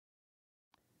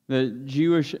The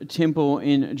Jewish temple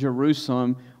in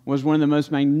Jerusalem was one of the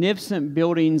most magnificent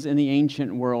buildings in the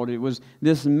ancient world. It was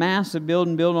this massive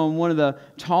building built on one of the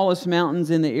tallest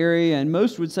mountains in the area, and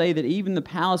most would say that even the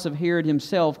palace of Herod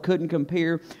himself couldn't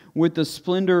compare with the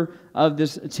splendor of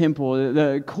this temple.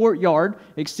 The courtyard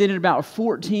extended about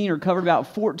 14 or covered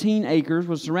about 14 acres,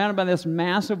 was surrounded by this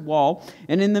massive wall,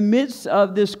 and in the midst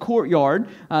of this courtyard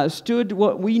stood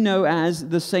what we know as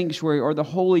the sanctuary or the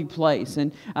holy place.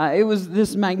 And it was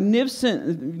this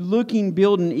magnificent looking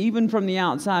building even from the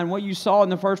outside. And what you saw in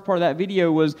the first part of that video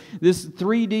was this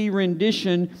 3D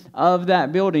rendition of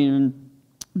that building. And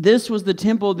this was the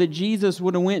temple that Jesus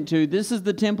would have went to. This is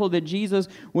the temple that Jesus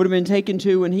would have been taken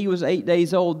to when he was 8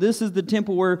 days old. This is the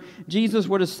temple where Jesus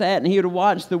would have sat and he would have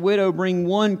watched the widow bring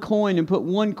one coin and put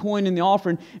one coin in the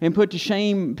offering and put to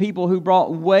shame people who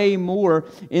brought way more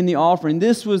in the offering.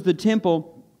 This was the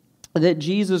temple that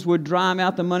Jesus would drive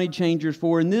out the money changers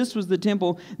for. And this was the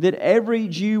temple that every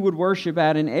Jew would worship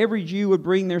at and every Jew would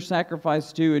bring their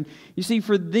sacrifice to. And you see,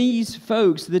 for these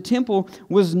folks, the temple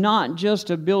was not just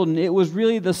a building. It was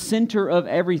really the center of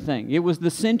everything. It was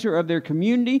the center of their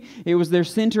community. It was their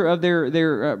center of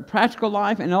their practical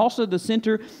life and also the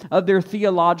center of their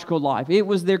theological life. It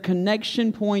was their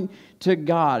connection point to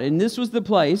God. And this was the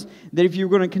place that if you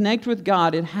were going to connect with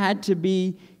God, it had to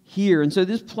be here. And so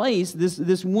this place,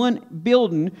 this one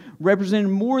building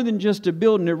represented more than just a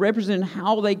building. It represented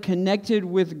how they connected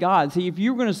with God. See, if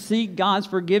you were going to seek God's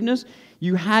forgiveness,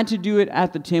 you had to do it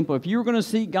at the temple. If you were going to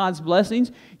seek God's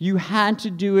blessings, you had to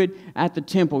do it at the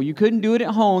temple. You couldn't do it at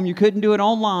home. You couldn't do it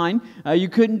online. You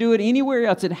couldn't do it anywhere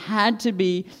else. It had to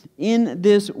be in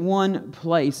this one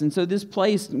place. And so this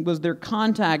place was their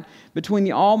contact between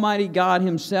the Almighty God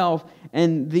Himself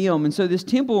and them. And so this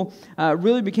temple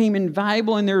really became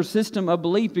invaluable in their system of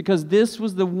belief because this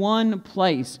was the one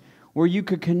place where you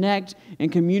could connect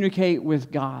and communicate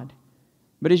with God.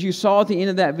 But as you saw at the end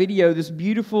of that video, this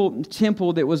beautiful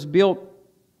temple that was built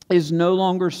is no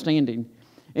longer standing.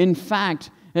 In fact,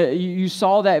 you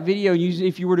saw that video.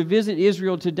 If you were to visit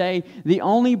Israel today, the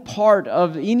only part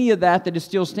of any of that is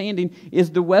still standing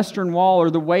is the Western Wall or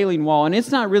the Wailing Wall. And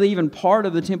it's not really even part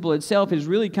of the temple itself. It's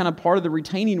really kind of part of the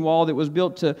retaining wall that was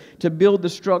built to build the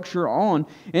structure on.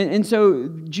 And so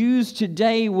Jews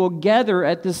today will gather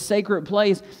at this sacred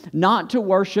place not to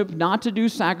worship, not to do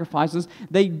sacrifices.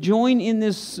 They join in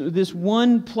this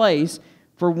one place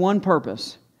for one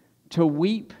purpose, to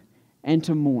weep and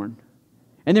to mourn.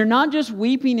 And they're not just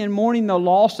weeping and mourning the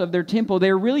loss of their temple.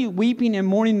 They're really weeping and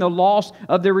mourning the loss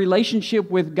of their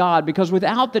relationship with God. Because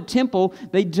without the temple,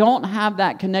 they don't have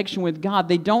that connection with God.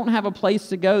 They don't have a place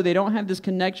to go. They don't have this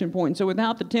connection point. And so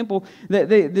without the temple,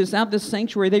 without this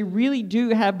sanctuary, they really do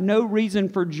have no reason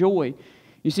for joy.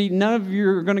 You see, none of you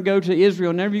are going to go to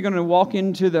Israel. None of you are going to walk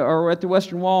or at the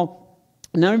Western Wall.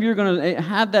 None of you are going to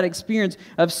have that experience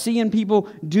of seeing people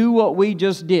do what we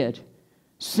just did.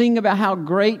 Sing about how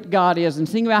great God is and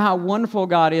sing about how wonderful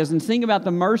God is and sing about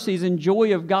the mercies and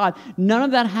joy of God. None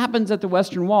of that happens at the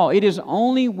Western Wall. It is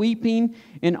only weeping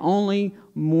and only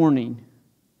mourning.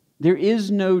 There is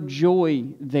no joy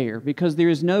there because there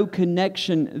is no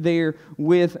connection there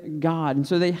with God. And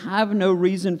so they have no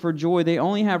reason for joy. They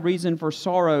only have reason for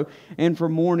sorrow and for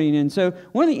mourning. And so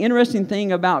one of the interesting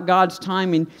things about God's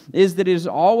timing is that it is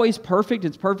always perfect.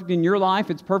 It's perfect in your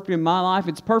life. It's perfect in my life.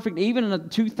 It's perfect even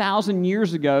 2,000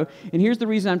 years ago. And here's the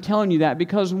reason I'm telling you that.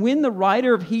 Because when the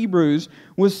writer of Hebrews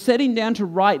was sitting down to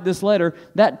write this letter,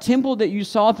 that temple that you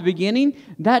saw at the beginning,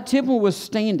 that temple was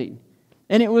standing.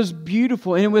 And it was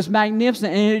beautiful, and it was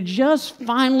magnificent, and it had just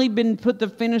finally been put the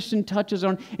finishing touches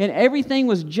on, and everything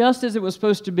was just as it was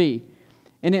supposed to be.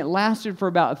 And it lasted for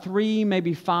about 3,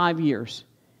 maybe 5 years.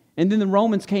 And then the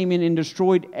Romans came in and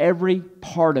destroyed every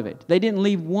part of it. They didn't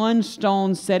leave one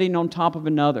stone setting on top of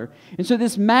another. And so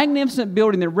this magnificent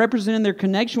building that represented their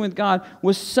connection with God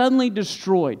was suddenly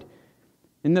destroyed.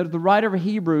 And the writer of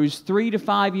Hebrews, 3 to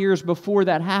 5 years before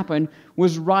that happened,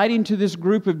 was writing to this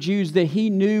group of Jews that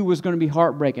he knew was going to be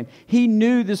heartbreaking. He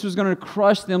knew this was going to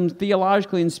crush them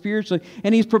theologically and spiritually.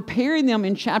 And he's preparing them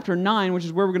in chapter 9, which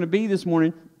is where we're going to be this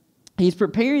morning. He's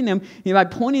preparing them by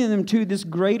pointing them to this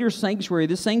greater sanctuary,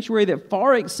 this sanctuary that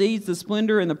far exceeds the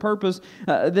splendor and the purpose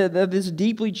of this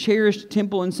deeply cherished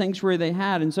temple and sanctuary they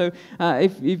had. And so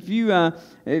if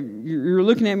you're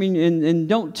looking at me and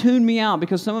don't tune me out,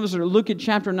 because some of us look at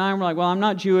chapter 9, we're like, well, I'm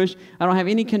not Jewish. I don't have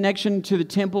any connection to the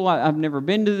temple. I've never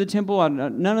been to the temple.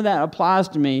 None of that applies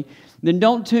to me. Then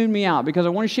don't tune me out, because I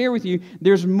want to share with you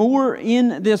there's more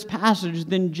in this passage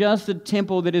than just the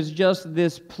temple that is just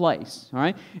this place. All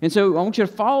right? And so I want you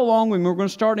to follow along with me. We're going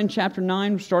to start in chapter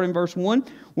 9, start in verse 1.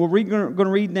 We're going to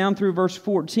read down through verse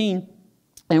 14.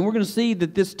 And we're going to see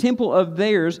that this temple of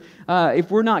theirs,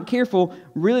 if we're not careful,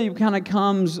 really kind of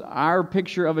becomes our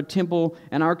picture of a temple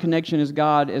and our connection as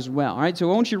God as well. All right,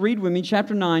 so I want you to read with me,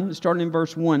 chapter 9, starting in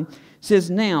verse 1. It says,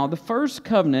 "Now, the first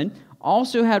covenant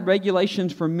also had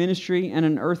regulations for ministry and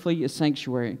an earthly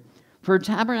sanctuary. For a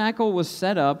tabernacle was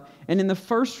set up, and in the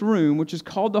first room, which is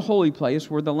called the holy place,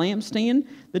 were the lampstand,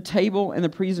 the table, and the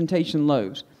presentation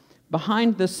loaves.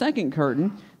 Behind the second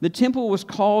curtain, the temple was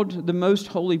called the most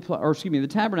holy place, the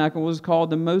tabernacle was called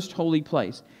the most holy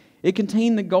place. It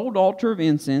contained the gold altar of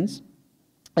incense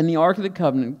and the ark of the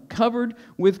covenant, covered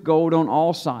with gold on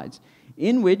all sides,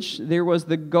 in which there was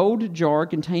the gold jar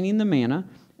containing the manna,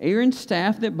 Aaron's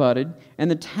staff that budded,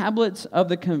 and the tablets of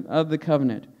the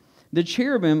covenant. The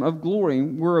cherubim of glory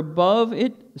were above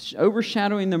it,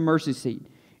 overshadowing the mercy seat."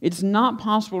 It's not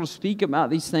possible to speak about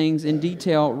these things in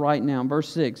detail right now. Verse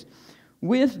 6.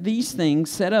 "With these things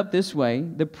set up this way,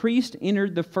 the priest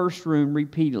entered the first room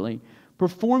repeatedly,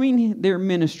 performing their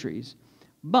ministries.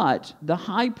 But the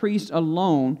high priest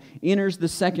alone enters the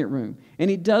second room, and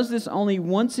he does this only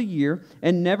once a year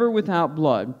and never without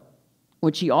blood,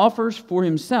 which he offers for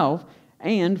himself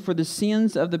and for the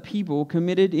sins of the people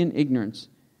committed in ignorance."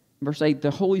 Verse 8, "The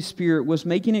Holy Spirit was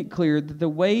making it clear that the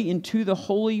way into the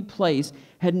holy place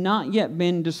had not yet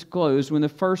been disclosed when the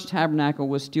first tabernacle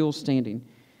was still standing.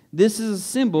 This is a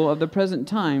symbol of the present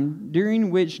time,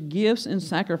 during which gifts and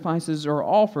sacrifices are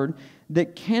offered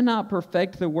that cannot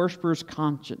perfect the worshiper's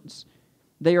conscience.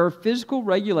 They are physical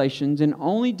regulations and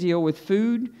only deal with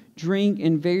food, drink,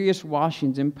 and various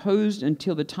washings imposed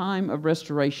until the time of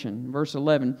restoration." Verse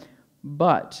 11,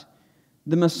 "But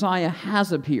the Messiah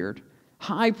has appeared,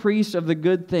 high priest of the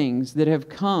good things that have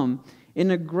come,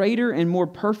 in a greater and more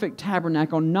perfect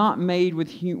tabernacle not made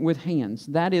with hands,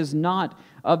 that is, not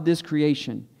of this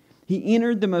creation. He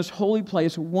entered the most holy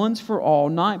place once for all,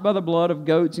 not by the blood of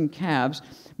goats and calves,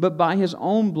 but by his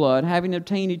own blood, having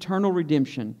obtained eternal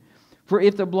redemption. For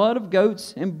if the blood of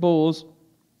goats and bulls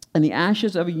and the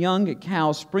ashes of a young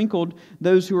cow sprinkled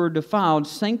those who are defiled,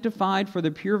 sanctified for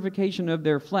the purification of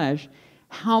their flesh,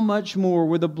 how much more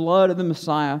will the blood of the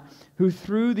Messiah, who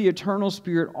through the eternal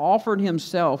Spirit offered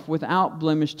himself without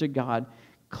blemish to God,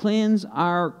 cleanse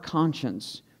our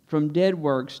conscience from dead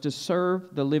works to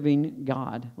serve the living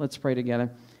God?" Let's pray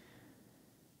together.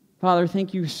 Father,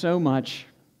 thank you so much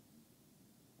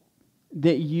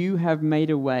that you have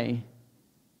made a way,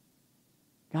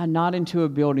 God, not into a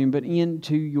building, but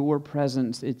into your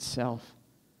presence itself.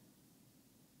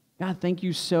 God, thank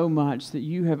you so much that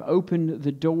you have opened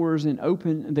the doors and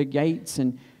opened the gates,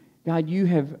 and God, you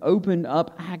have opened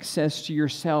up access to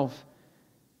yourself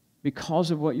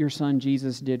because of what your Son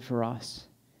Jesus did for us,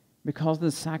 because of the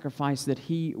sacrifice that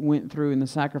he went through and the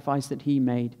sacrifice that he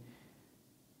made.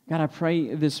 God, I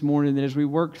pray this morning that as we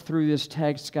work through this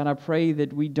text, God, I pray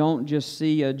that we don't just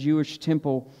see a Jewish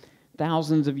temple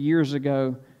thousands of years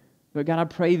ago, but God, I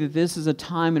pray that this is a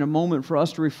time and a moment for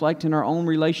us to reflect in our own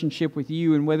relationship with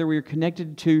you and whether we are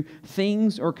connected to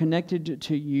things or connected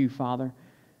to you, Father.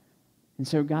 And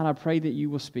so, God, I pray that you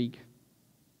will speak.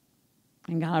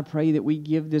 And God, I pray that we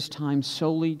give this time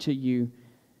solely to you.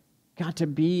 God, to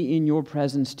be in your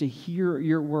presence, to hear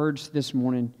your words this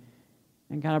morning.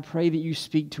 And God, I pray that you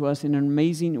speak to us in an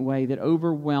amazing way that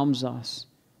overwhelms us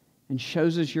and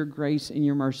shows us your grace and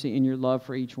your mercy and your love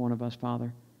for each one of us,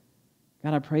 Father.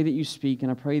 God, I pray that you speak,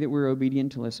 and I pray that we're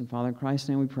obedient to listen. Father, in Christ's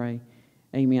name we pray.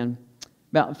 Amen.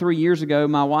 About 3 years ago,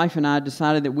 my wife and I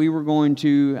decided that we were going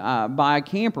to buy a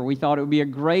camper. We thought it would be a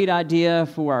great idea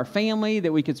for our family,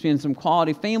 that we could spend some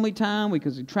quality family time, we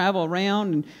could travel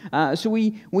around. And so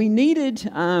we needed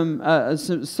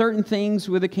certain things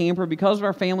with a camper. Because of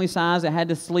our family size, it had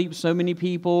to sleep so many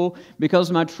people.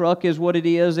 Because my truck is what it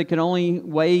is, it could only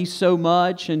weigh so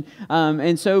much.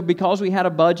 And so because we had a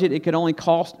budget, it could only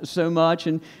cost so much.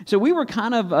 And so we were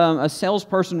kind of a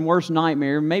salesperson's worst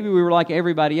nightmare. Maybe we were like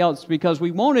everybody else, because we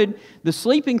wanted the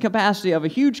sleeping capacity of a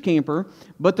huge camper,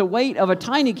 but the weight of a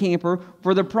tiny camper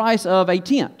for the price of a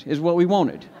tent is what we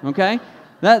wanted, okay?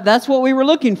 That's what we were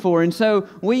looking for. And so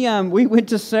we went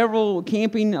to several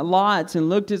camping lots and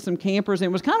looked at some campers, and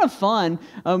it was kind of fun,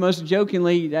 almost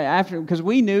jokingly, after, because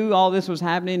we knew all this was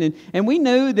happening, and we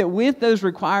knew that with those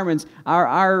requirements,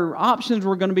 our options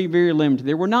were going to be very limited.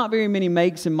 There were not very many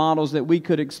makes and models that we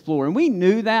could explore, and we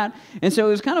knew that. And so it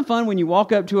was kind of fun when you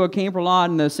walk up to a camper lot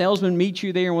and the salesman meets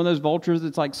you there in one of those Vultures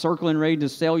that's like circling ready to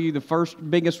sell you the first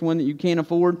biggest one that you can't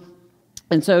afford.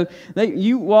 And so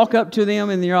you walk up to them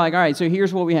and you're like, all right, so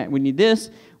here's what we have. We need this,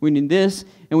 and we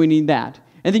need that.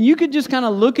 And then you could just kind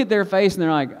of look at their face and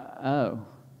they're like, oh.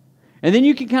 And then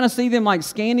you can kind of see them like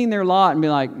scanning their lot and be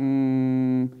like,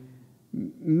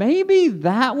 maybe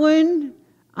that one.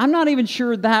 I'm not even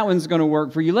sure that one's going to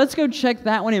work for you. Let's go check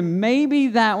that one, and maybe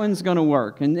that one's going to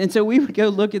work. And so we would go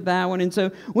look at that one. And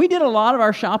so we did a lot of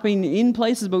our shopping in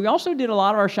places, but we also did a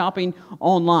lot of our shopping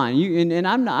online. And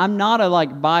I'm not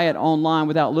a buy it online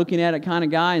without looking at it kind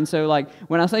of guy. And so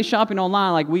when I say shopping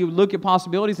online, we would look at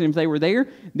possibilities, and if they were there,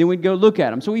 then we'd go look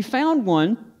at them. So we found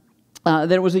one.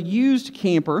 That was a used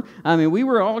camper. I mean, we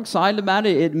were all excited about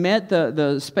it. It met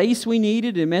the space we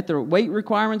needed. It met the weight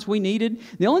requirements we needed.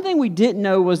 The only thing we didn't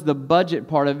know was the budget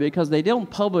part of it, because they don't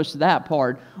publish that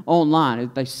part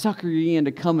online. They sucker you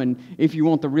into coming if you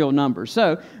want the real numbers.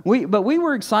 But we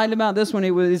were excited about this one.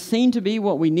 It seemed to be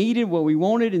what we needed, what we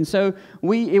wanted, and so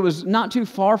it was not too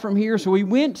far from here. So we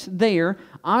went there,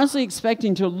 honestly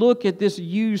expecting to look at this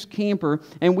used camper,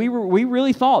 and we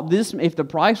really thought this, if the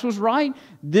price was right,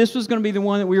 this was going to be the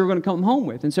one that we were going to come home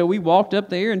with. And so we walked up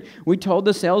there, and we told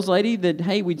the sales lady that,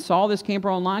 hey, we saw this camper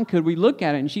online, could we look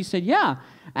at it? And she said, yeah,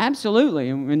 absolutely.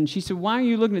 And she said, why are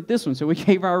you looking at this one? So we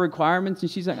gave her our requirements,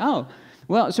 and she's like, oh,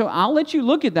 well, so I'll let you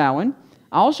look at that one.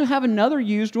 I also have another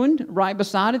used one right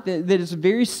beside it that is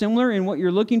very similar in what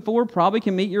you're looking for, probably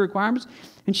can meet your requirements.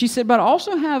 And she said, but I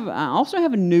also have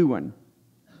a new one,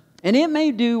 and it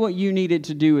may do what you need it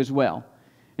to do as well.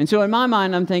 And so in my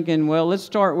mind, I'm thinking, well, let's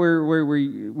start where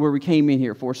we came in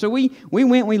here for. So we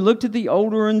went, we looked at the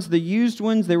older ones, the used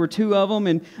ones. There were two of them,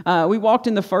 and we walked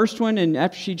in the first one, and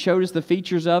after she showed us the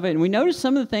features of it, and we noticed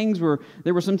some of the things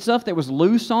there was some stuff that was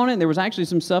loose on it, and there was actually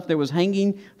some stuff that was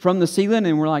hanging from the ceiling,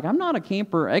 and we're like, I'm not a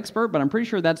camper expert, but I'm pretty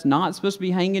sure that's not supposed to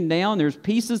be hanging down. There's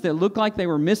pieces that look like they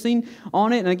were missing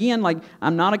on it, and again,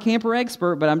 I'm not a camper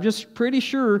expert, but I'm just pretty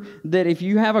sure that if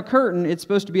you have a curtain, it's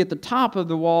supposed to be at the top of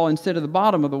the wall instead of the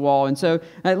bottom of the wall. And so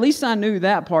at least I knew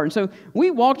that part. And so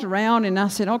we walked around, and I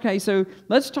said, okay, so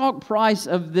let's talk price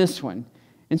of this one.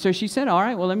 And so she said, all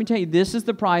right, well, let me tell you, this is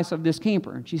the price of this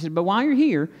camper. And she said, but while you're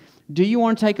here, do you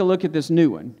want to take a look at this new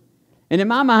one? And in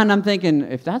my mind, I'm thinking,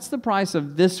 if that's the price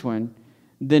of this one,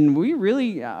 then we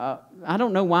really, I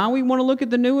don't know why we want to look at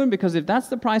the new one, because if that's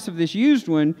the price of this used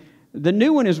one, the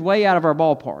new one is way out of our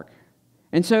ballpark.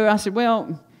 And so I said,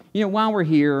 well, while we're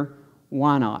here,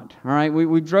 why not? All right,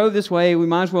 we drove this way. We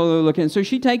might as well go look at it. And so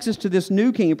she takes us to this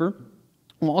new camper,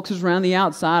 walks us around the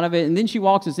outside of it, and then she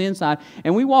walks us inside.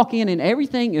 And we walk in, and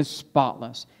everything is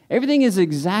spotless. Everything is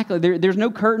exactly, there's no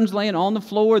curtains laying on the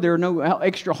floor. There are no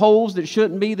extra holes that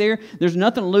shouldn't be there. There's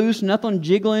nothing loose, nothing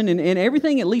jiggling, and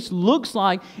everything at least looks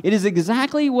like it is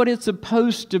exactly what it's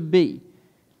supposed to be.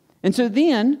 And so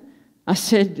then I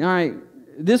said, all right,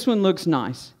 this one looks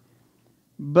nice,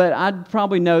 but I'd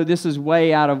probably know this is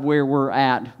way out of where we're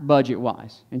at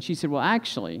budget-wise. And she said, well,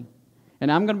 actually,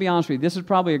 and I'm going to be honest with you, this is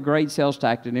probably a great sales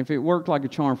tactic if it worked like a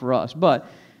charm for us, but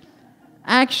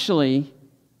actually,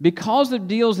 because of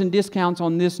deals and discounts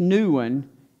on this new one,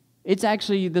 it's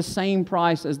actually the same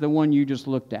price as the one you just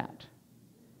looked at.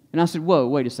 And I said, whoa,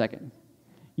 wait a second.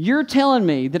 You're telling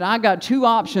me that I got two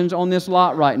options on this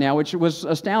lot right now, which was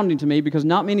astounding to me because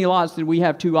not many lots did we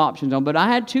have two options on. But I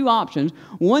had two options.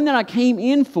 One that I came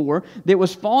in for that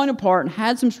was falling apart and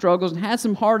had some struggles and had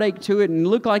some heartache to it and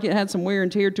looked like it had some wear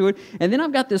and tear to it. And then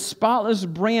I've got this spotless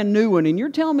brand new one. And you're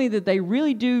telling me that they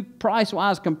really do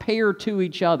price-wise compare to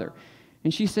each other.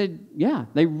 And she said, yeah,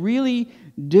 they really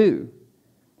do.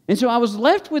 And so I was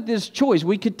left with this choice.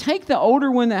 We could take the older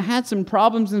one that had some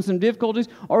problems and some difficulties,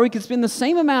 or we could spend the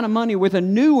same amount of money with a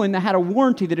new one that had a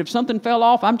warranty that if something fell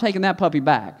off, I'm taking that puppy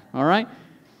back, all right?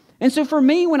 And so for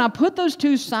me, when I put those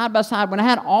two side by side, when I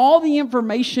had all the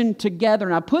information together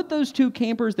and I put those two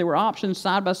campers that were options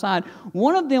side by side,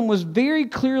 one of them was very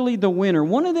clearly the winner.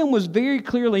 One of them was very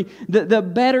clearly the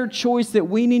better choice that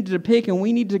we needed to pick and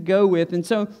we need to go with. And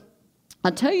so I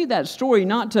tell you that story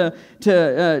not to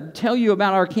tell you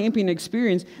about our camping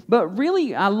experience, but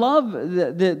really I love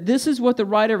that this is what the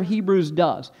writer of Hebrews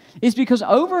does. It's because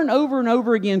over and over and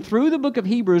over again through the book of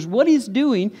Hebrews, what he's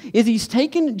doing is he's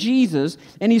taking Jesus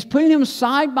and he's putting him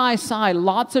side by side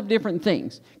lots of different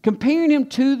things, comparing him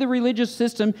to the religious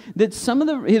system that some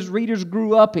of his readers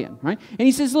grew up in, right? And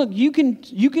he says, look, you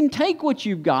can take what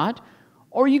you've got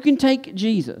or you can take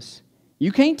Jesus.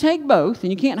 You can't take both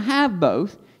and you can't have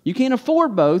both. You can't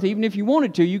afford both, even if you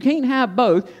wanted to. You can't have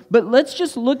both, but let's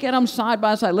just look at them side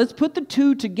by side. Let's put the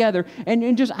two together,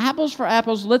 and just apples for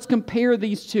apples, let's compare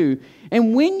these two.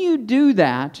 And when you do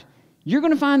that, you're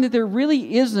going to find that there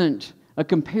really isn't a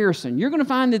comparison. You're going to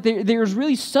find that there's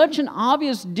really such an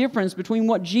obvious difference between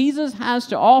what Jesus has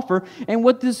to offer and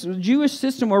what this Jewish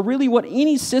system, or really what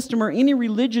any system or any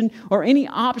religion or any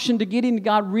option to get into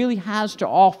God really has to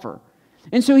offer.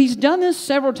 And so he's done this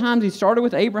several times. He started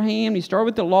with Abraham, he started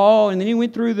with the law, and then he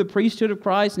went through the priesthood of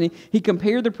Christ, and he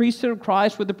compared the priesthood of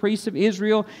Christ with the priests of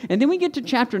Israel. And then we get to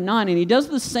chapter 9, and he does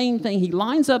the same thing. He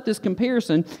lines up this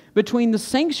comparison between the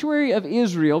sanctuary of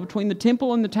Israel, between the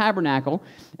temple and the tabernacle,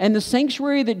 and the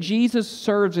sanctuary that Jesus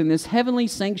serves in, this heavenly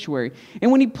sanctuary.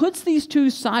 And when he puts these two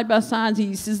side by side,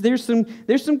 he says there's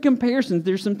some comparisons.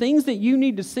 There's some things that you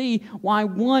need to see why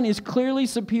one is clearly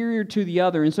superior to the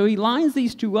other. And so he lines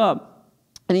these two up.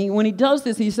 And when he does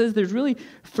this, he says there's really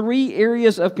three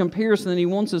areas of comparison that he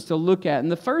wants us to look at.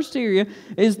 And the first area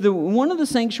is one of the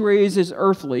sanctuaries is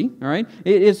earthly, all right?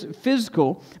 It is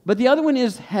physical, but the other one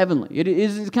is heavenly. It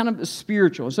is kind of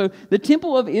spiritual. So the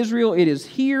temple of Israel, it is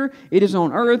here, it is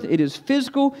on earth, it is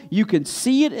physical. You could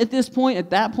see it at this point. At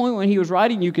that point when he was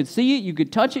writing, you could see it, you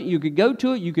could touch it, you could go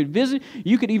to it, you could visit,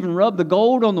 you could even rub the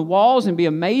gold on the walls and be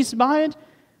amazed by it.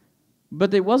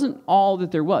 But it wasn't all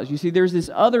that there was. You see, there's this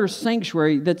other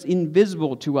sanctuary that's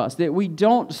invisible to us, that we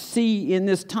don't see in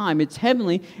this time. It's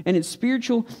heavenly and it's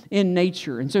spiritual in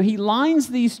nature. And so he lines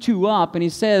these two up and he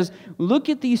says, look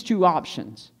at these two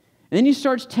options. And then he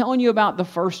starts telling you about the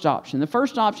first option. The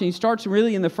first option, he starts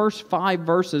really in the first 5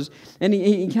 verses, and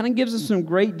he kind of gives us some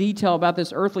great detail about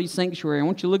this earthly sanctuary. I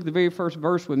want you to look at the very first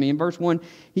verse with me. In verse 1,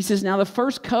 he says, now the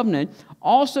first covenant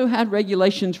also had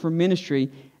regulations for ministry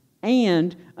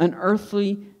and an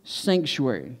earthly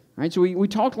sanctuary. Right? So we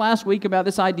talked last week about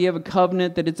this idea of a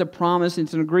covenant, that it's a promise,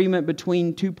 it's an agreement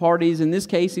between two parties. In this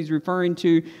case, he's referring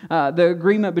to the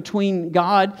agreement between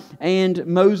God and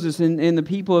Moses and the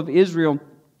people of Israel.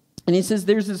 And he says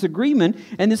there's this agreement,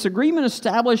 and this agreement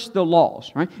established the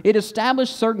laws, right? It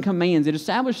established certain commands. It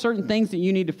established certain things that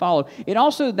you need to follow. It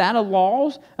also, that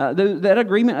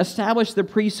agreement established the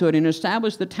priesthood and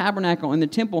established the tabernacle and the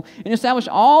temple and established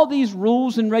all these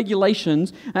rules and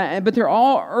regulations, but they're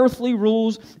all earthly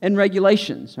rules and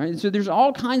regulations, right? So there's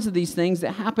all kinds of these things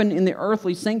that happen in the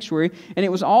earthly sanctuary, and it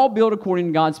was all built according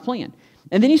to God's plan.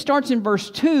 And then he starts in verse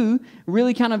 2,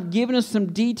 really kind of giving us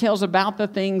some details about the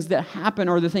things that happen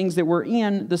or the things that were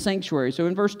in the sanctuary. So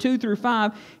in verse 2 through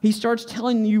 5, he starts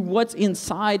telling you what's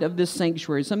inside of this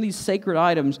sanctuary, some of these sacred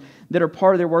items that are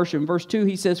part of their worship. In verse 2,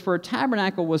 he says, for a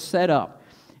tabernacle was set up,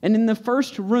 and in the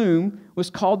first room was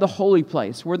called the holy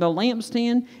place, where the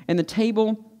lampstand and the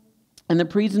table and the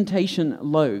presentation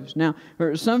loaves. Now,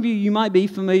 for some of you, you might be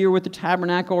familiar with the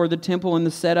tabernacle or the temple and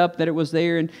the setup that it was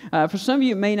there. And for some of you,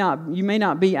 you may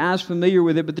not be as familiar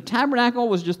with it. But the tabernacle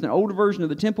was just an older version of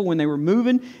the temple when they were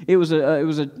moving. It was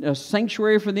a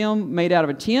sanctuary for them made out of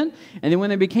a tent. And then when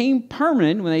they became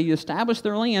permanent, when they established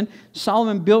their land,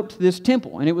 Solomon built this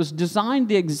temple, and it was designed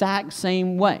the exact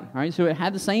same way. Right? So it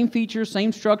had the same features,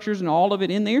 same structures, and all of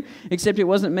it in there. Except it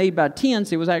wasn't made by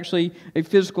tents. It was actually a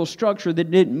physical structure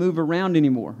that didn't move around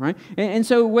anymore, right? And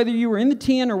so whether you were in the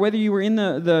tent or whether you were in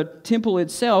the temple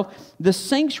itself, the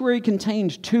sanctuary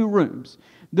contained 2 rooms.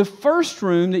 The first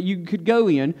room that you could go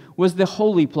in was the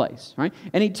holy place, right?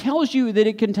 And he tells you that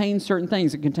it contained certain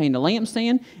things. It contained a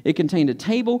lampstand, it contained a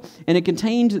table, and it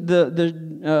contained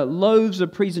the loaves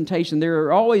of presentation. There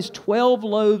are always 12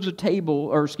 loaves of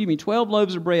 12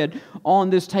 loaves of bread on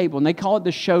this table, and they call it the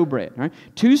showbread, right?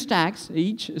 2 stacks,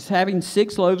 each is having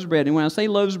 6 loaves of bread. And when I say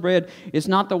loaves of bread, it's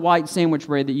not the white sandwich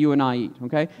bread that you and I eat,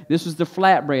 okay? This is the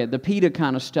flat bread, the pita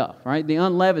kind of stuff, right? The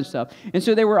unleavened stuff. And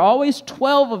so there were always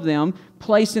 12 of them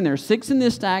placed in there, 6 in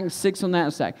this stack and 6 on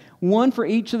that stack, 1 for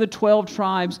each of the 12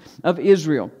 tribes of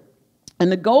Israel.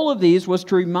 And the goal of these was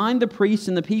to remind the priests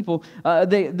and the people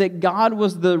that God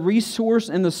was the resource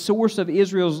and the source of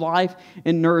Israel's life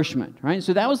and nourishment, right?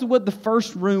 So that was what the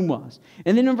first room was.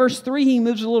 And then in verse 3, he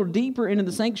moves a little deeper into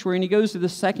the sanctuary, and he goes to the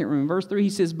second room. Verse 3, he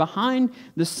says, behind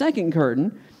the second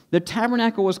curtain, the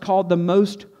tabernacle was called the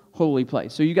most holy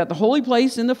place. So you got the holy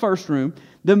place in the first room,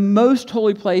 the most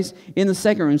holy place in the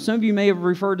second room. Some of you may have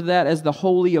referred to that as the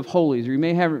Holy of Holies, or you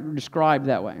may have it described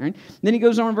that way. Right? Then he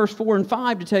goes on in verse 4 and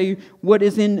 5 to tell you what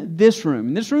is in this room.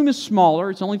 And this room is smaller.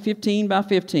 It's only 15 by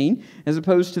 15, as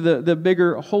opposed to the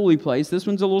bigger holy place. This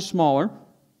one's a little smaller,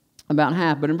 about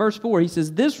half. But in verse 4, he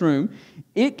says, this room,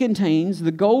 it contains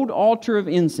the gold altar of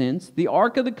incense, the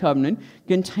Ark of the Covenant,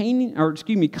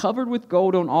 covered with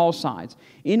gold on all sides,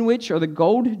 in which are the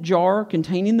gold jar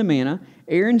containing the manna,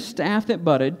 Aaron's staff that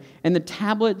budded, and the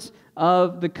tablets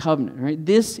of the covenant. Right?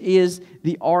 This is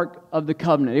the Ark of the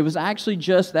Covenant. It was actually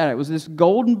just that. It was this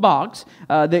golden box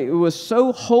that was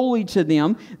so holy to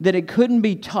them that it couldn't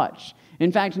be touched.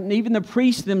 In fact, even the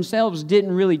priests themselves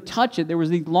didn't really touch it. There was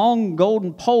these long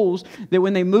golden poles that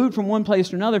when they moved from one place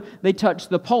to another, they touched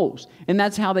the poles. And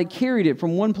that's how they carried it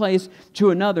from one place to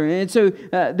another. And so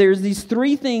there's these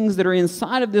three things that are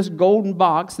inside of this golden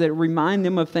box that remind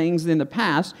them of things in the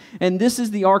past. And this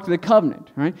is the Ark of the Covenant,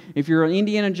 right? If you're an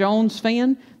Indiana Jones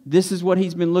fan, this is what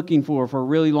he's been looking for a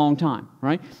really long time,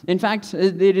 right? In fact,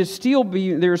 there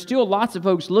are still lots of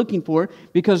folks looking for it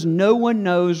because no one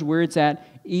knows where it's at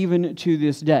even to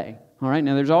this day. All right,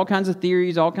 now there's all kinds of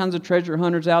theories, all kinds of treasure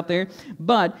hunters out there,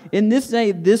 but in this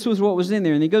day, this was what was in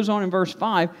there. And he goes on in verse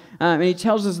 5, and he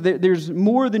tells us that there's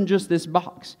more than just this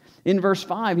box. In verse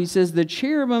 5, he says, the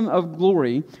cherubim of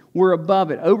glory were above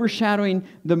it, overshadowing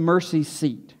the mercy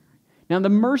seat. Now, the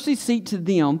mercy seat to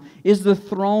them is the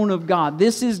throne of God.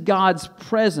 This is God's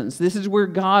presence. This is where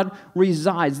God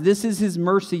resides. This is His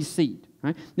mercy seat.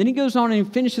 Right? Then he goes on and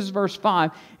he finishes verse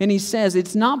 5, and he says,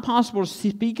 it's not possible to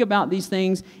speak about these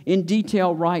things in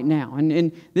detail right now.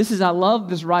 And this is, I love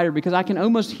this writer because I can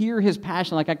almost hear his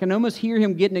passion. Like I can almost hear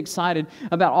him getting excited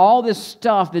about all this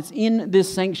stuff that's in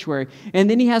this sanctuary. And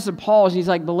then he has to pause. He's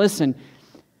like, but listen,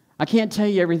 I can't tell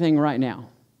you everything right now.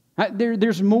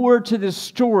 There's more to this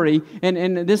story,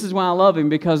 and this is why I love him,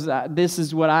 because this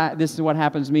is what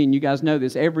happens to me, and you guys know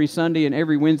this every Sunday and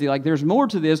every Wednesday. Like, there's more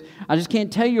to this. I just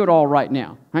can't tell you it all right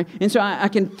now. Right? And so I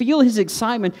can feel his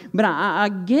excitement, but I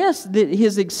guess that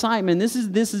his excitement, this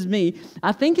is me,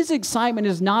 I think his excitement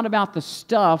is not about the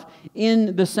stuff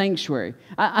in the sanctuary.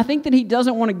 I think that he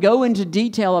doesn't want to go into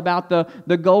detail about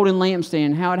the golden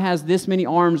lampstand, how it has this many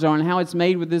arms on, how it's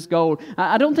made with this gold.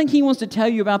 I don't think he wants to tell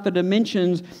you about the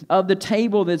dimensions of the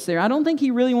table that's there. I don't think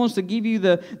he really wants to give you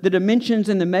the dimensions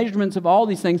and the measurements of all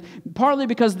these things, partly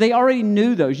because they already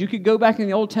knew those. You could go back in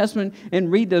the Old Testament and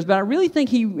read those, but I really think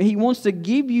he wants to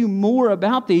give you more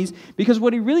about these, because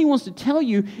what he really wants to tell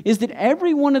you is that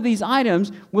every one of these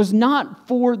items was not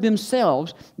for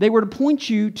themselves. They were to point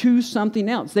you to something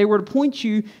else. They were to point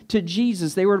you to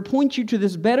Jesus. They were to point you to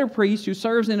this better priest who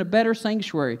serves in a better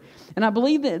sanctuary. And I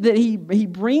believe that he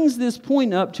brings this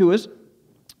point up to us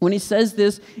when he says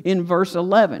this in verse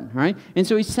 11, right? And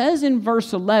so he says in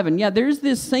verse 11, yeah, there's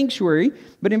this sanctuary,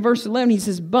 but in verse 11 he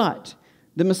says, but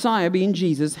the Messiah, being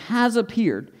Jesus, has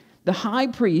appeared, the high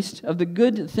priest of the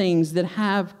good things that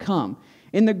have come,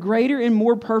 in the greater and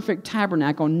more perfect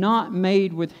tabernacle, not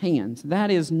made with hands.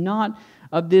 That is not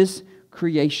of this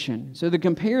creation. So the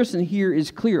comparison here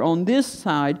is clear. On this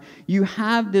side, you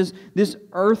have this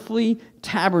earthly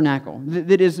tabernacle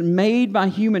that is made by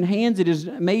human hands. It is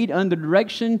made under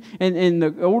direction and the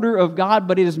order of God,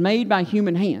 but it is made by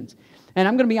human hands. And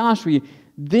I'm going to be honest with you,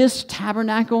 this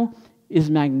tabernacle is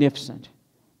magnificent.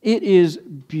 It is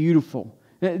beautiful.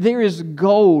 There is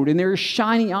gold, and there are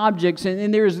shiny objects,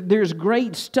 and there's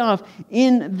great stuff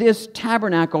in this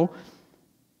tabernacle.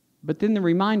 But then the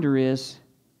reminder is,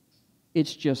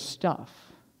 it's just stuff.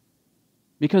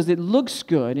 Because it looks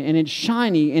good, and it's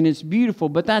shiny, and it's beautiful,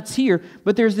 but that's here.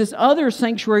 But there's this other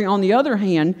sanctuary, on the other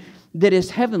hand, that is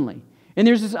heavenly. And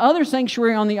there's this other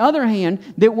sanctuary, on the other hand,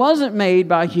 that wasn't made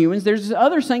by humans. There's this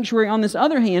other sanctuary, on this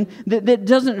other hand, that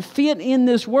doesn't fit in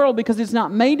this world because it's not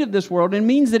made of this world. And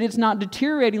means that it's not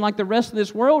deteriorating like the rest of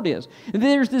this world is.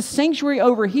 There's this sanctuary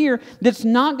over here that's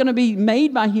not going to be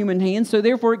made by human hands, so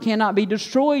therefore it cannot be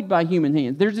destroyed by human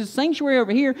hands. There's this sanctuary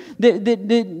over here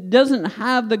that doesn't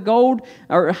have the gold,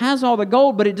 or has all the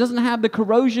gold, but it doesn't have the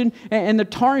corrosion and the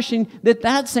tarnishing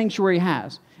that sanctuary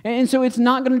has. And so it's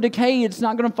not going to decay, it's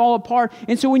not going to fall apart.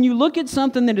 And so when you look at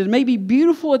something that is maybe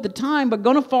beautiful at the time, but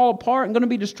going to fall apart and going to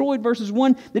be destroyed versus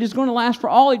one that is going to last for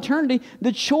all eternity,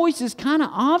 the choice is kind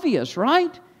of obvious,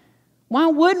 right? Why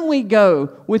wouldn't we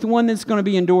go with one that's going to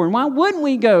be enduring? Why wouldn't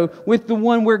we go with the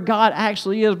one where God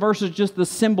actually is versus just the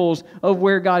symbols of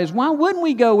where God is? Why wouldn't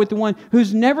we go with the one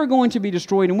who's never going to be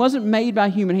destroyed and wasn't made by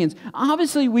human hands?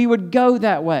 Obviously, we would go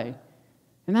that way.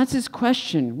 And that's his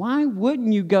question. Why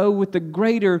wouldn't you go with the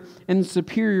greater and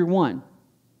superior one?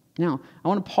 Now, I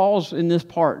want to pause in this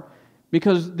part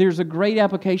because there's a great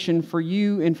application for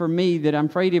you and for me that I'm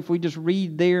afraid if we just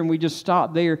read there and we just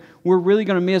stop there, we're really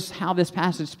going to miss how this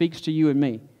passage speaks to you and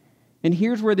me. And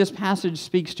here's where this passage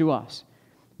speaks to us.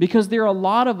 Because there are a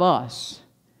lot of us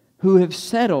who have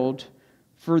settled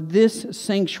for this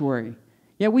sanctuary.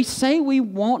 Yeah, we say we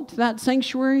want that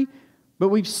sanctuary, but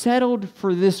we've settled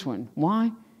for this one.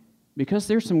 Why? Because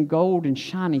there's some gold and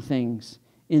shiny things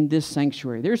in this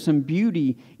sanctuary. There's some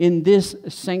beauty in this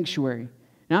sanctuary.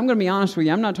 Now, I'm going to be honest with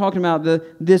you. I'm not talking about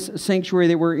this sanctuary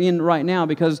that we're in right now,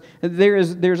 because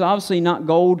there's obviously not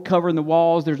gold covering the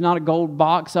walls. There's not a gold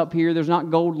box up here. There's not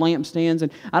gold lampstands.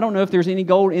 And I don't know if there's any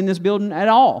gold in this building at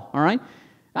all right?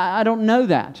 I don't know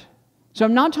that. So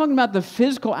I'm not talking about the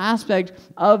physical aspect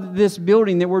of this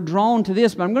building that we're drawn to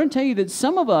this, but I'm going to tell you that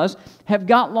some of us have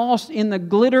got lost in the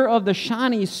glitter of the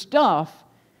shiny stuff,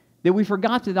 that we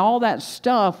forgot that all that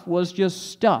stuff was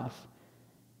just stuff.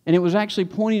 And it was actually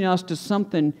pointing us to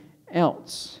something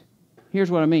else.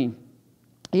 Here's what I mean.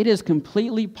 It is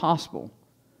completely possible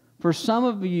for some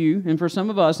of you and for some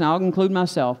of us, and I'll include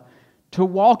myself, to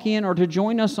walk in or to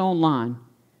join us online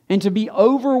and to be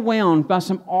overwhelmed by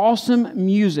some awesome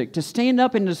music, to stand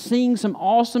up and to sing some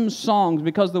awesome songs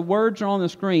because the words are on the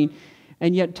screen,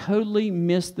 and yet totally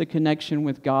miss the connection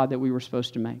with God that we were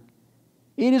supposed to make.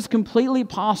 It is completely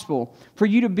possible for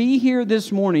you to be here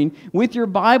this morning with your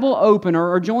Bible open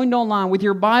or joined online with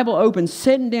your Bible open,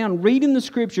 sitting down, reading the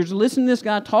Scriptures, listening to this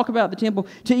guy talk about the temple,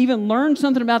 to even learn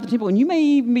something about the temple, and you may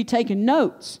even be taking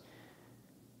notes.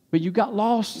 But you got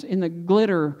lost in the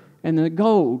glitter and the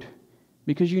gold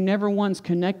because you never once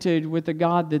connected with the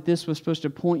God that this was supposed to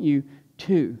point you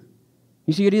to.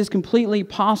 You see, it is completely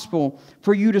possible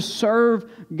for you to serve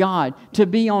God, to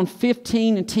be on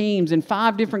 15 teams and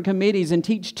 5 different committees and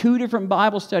teach 2 different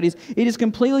Bible studies. It is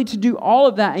completely to do all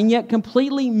of that and yet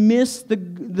completely miss the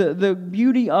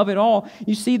beauty of it all.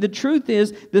 You see, the truth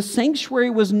is the sanctuary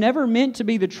was never meant to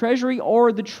be the treasury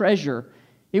or the treasure.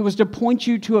 It was to point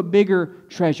you to a bigger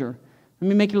treasure. Let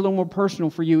me make it a little more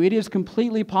personal for you. It is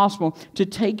completely possible to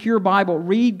take your Bible,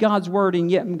 read God's Word,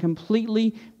 and yet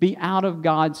completely be out of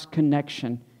God's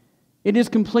connection. It is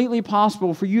completely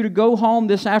possible for you to go home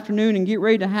this afternoon and get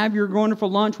ready to have your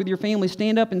wonderful lunch with your family,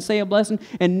 stand up and say a blessing,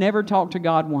 and never talk to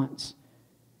God once.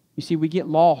 You see, we get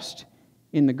lost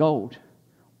in the gold.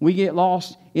 We get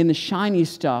lost in the shiny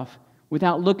stuff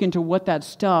without looking to what that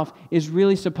stuff is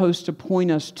really supposed to point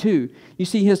us to. You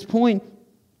see, his point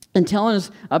in telling us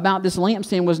about this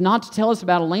lampstand was not to tell us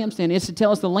about a lampstand. It's to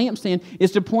tell us the lampstand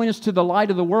is to point us to the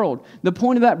light of the world. The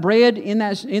point of that bread in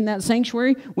that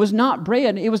sanctuary was not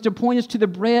bread. It was to point us to the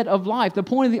bread of life. The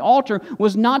point of the altar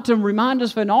was not to remind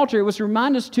us of an altar. It was to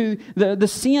remind us to the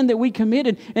sin that we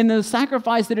committed and the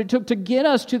sacrifice that it took to get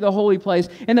us to the holy place.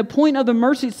 And the point of the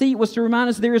mercy seat was to remind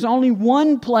us there is only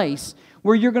one place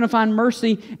where you're going to find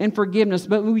mercy and forgiveness.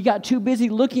 But we got too busy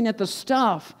looking at the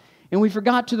stuff, and we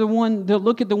forgot to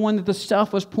look at the one that the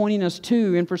stuff was pointing us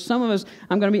to. And for some of us,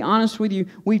 I'm going to be honest with you,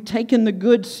 we've taken the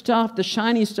good stuff, the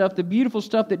shiny stuff, the beautiful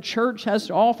stuff that church has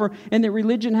to offer and that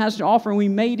religion has to offer, and we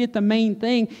made it the main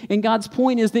thing. And God's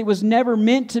point is that it was never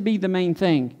meant to be the main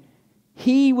thing.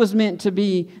 He was meant to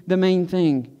be the main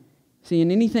thing. See,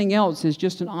 and anything else is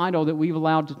just an idol that we've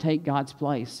allowed to take God's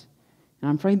place. And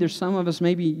I'm afraid there's some of us,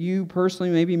 maybe you personally,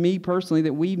 maybe me personally,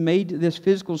 that we've made this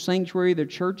physical sanctuary, the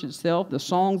church itself, the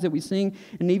songs that we sing,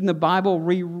 and even the Bible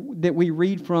that we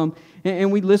read from.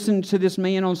 And we listen to this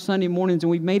man on Sunday mornings, and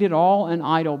we've made it all an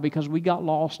idol because we got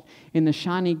lost in the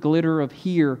shiny glitter of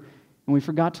here, and we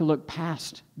forgot to look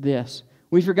past this.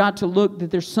 We forgot to look that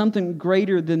there's something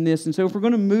greater than this. And so if we're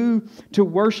going to move to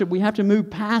worship, we have to move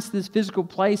past this physical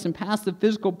place and past the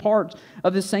physical parts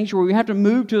of this sanctuary. We have to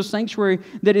move to a sanctuary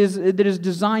that is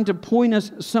designed to point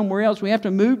us somewhere else. We have to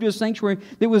move to a sanctuary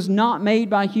that was not made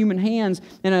by human hands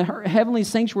and a heavenly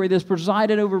sanctuary that's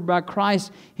presided over by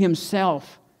Christ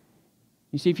Himself.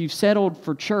 You see, if you've settled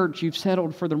for church, you've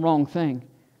settled for the wrong thing.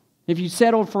 If you've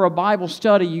settled for a Bible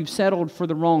study, you've settled for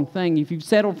the wrong thing. If you've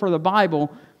settled for the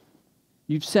Bible,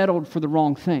 you've settled for the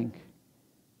wrong thing,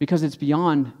 because it's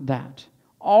beyond that.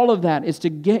 All of that is to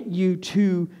get you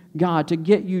to God, to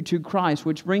get you to Christ,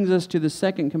 which brings us to the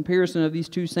second comparison of these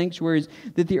two sanctuaries,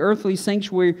 that the earthly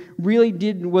sanctuary really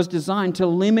was designed to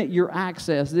limit your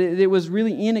access. It was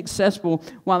really inaccessible,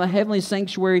 while the heavenly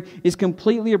sanctuary is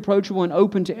completely approachable and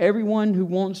open to everyone who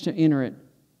wants to enter it.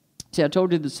 See, I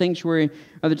told you the sanctuary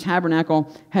of the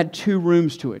tabernacle had 2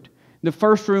 rooms to it. The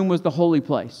first room was the holy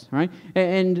place, right?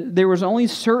 And there was only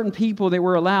certain people that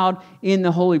were allowed in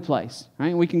the holy place,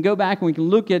 right? We can go back and we can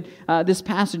look at this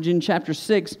passage in chapter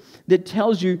 6 that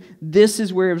tells you this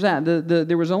is where it was at.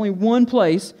 There was only one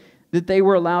place that they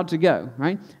were allowed to go,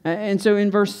 right? And so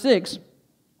in verse 6,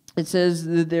 it says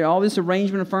that there all this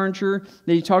arrangement of furniture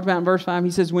that he talked about in verse 5. He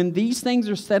says, when these things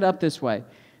are set up this way,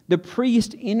 the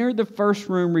priest entered the first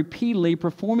room repeatedly,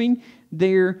 performing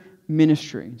their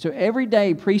ministry. So every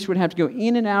day, priests would have to go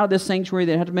in and out of this sanctuary.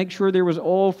 They'd have to make sure there was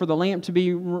oil for the lamp to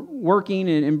be working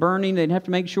and burning. They'd have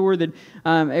to make sure that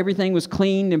everything was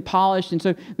cleaned and polished. And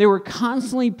so there were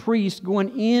constantly priests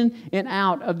going in and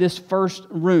out of this first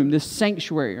room, this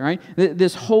sanctuary, right?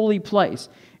 This holy place.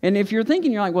 And if you're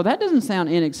thinking, you're like, well, that doesn't sound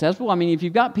inaccessible. I mean, if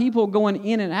you've got people going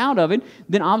in and out of it,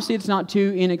 then obviously it's not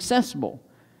too inaccessible.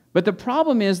 But the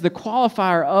problem is the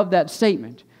qualifier of that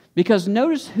statement. Because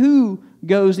notice who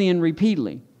goes in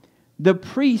repeatedly. The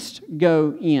priests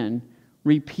go in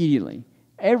repeatedly,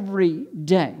 every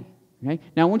day. Okay?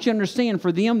 Now, I want you to understand,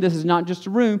 for them, this is not just a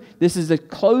room. This is as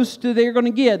close to they're going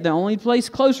to get. The only place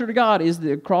closer to God is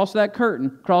across that curtain,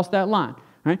 across that line.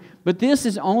 Right? But this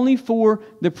is only for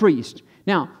the priest.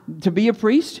 Now, to be a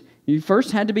priest, you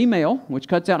first had to be male, which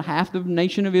cuts out half the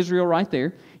nation of Israel right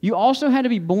there. You also had to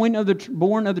be born of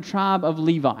the tribe of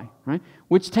Levi, right?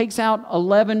 Which takes out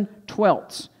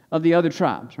 11/12 of the other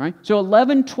tribes, right? So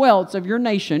 11/12 of your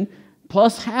nation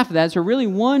plus half of that, so really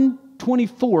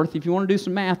 1/24, if you want to do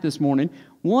some math this morning,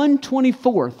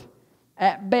 1/24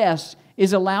 at best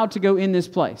is allowed to go in this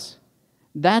place.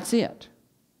 That's it.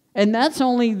 And that's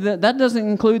only that doesn't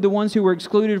include the ones who were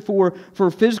excluded for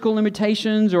physical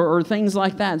limitations or things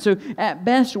like that. So at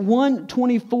best,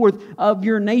 1/24 of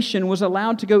your nation was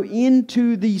allowed to go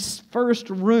into the first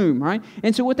room, right?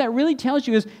 And so what that really tells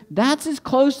you is that's as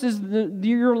close as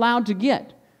you're allowed to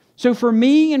get. So for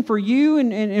me and for you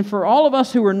and for all of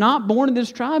us who are not born in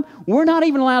this tribe, we're not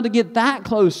even allowed to get that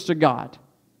close to God.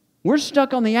 We're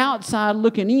stuck on the outside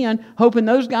looking in, hoping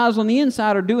those guys on the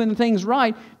inside are doing things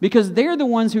right because they're the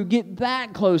ones who get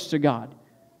that close to God.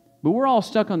 But we're all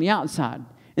stuck on the outside.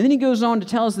 And then he goes on to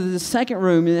tell us that the second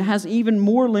room, and it has even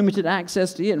more limited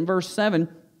access to it in verse 7.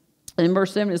 And in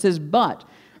verse 7 it says, "But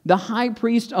the high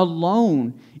priest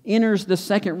alone enters the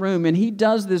second room, and he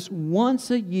does this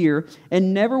once a year,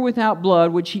 and never without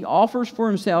blood, which he offers for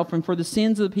himself and for the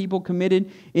sins of the people committed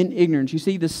in ignorance." You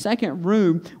see, the second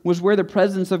room was where the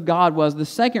presence of God was. The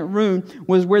second room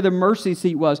was where the mercy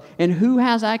seat was. And who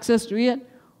has access to it?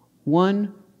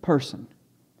 One person.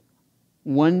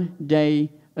 One day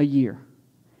a year.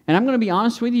 And I'm going to be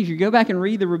honest with you, if you go back and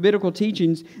read the rabbinical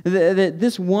teachings, that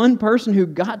this one person who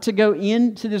got to go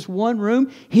into this one room,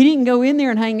 he didn't go in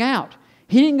there and hang out.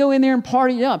 He didn't go in there and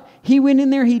party up. He went in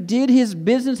there, he did his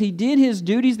business, he did his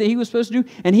duties that he was supposed to do,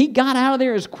 and he got out of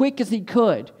there as quick as he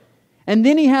could. And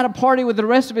then he had a party with the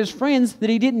rest of his friends that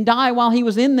he didn't die while he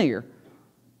was in there.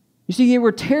 You see, they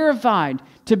were terrified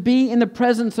to be in the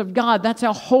presence of God. That's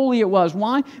how holy it was.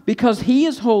 Why? Because He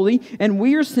is holy and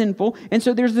we are sinful. And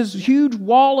so there's this huge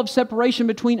wall of separation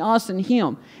between us and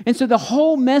Him. And so the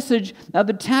whole message of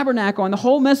the tabernacle and the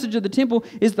whole message of the temple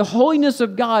is the holiness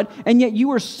of God. And yet you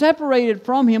were separated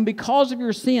from Him because of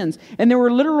your sins. And there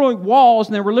were literally walls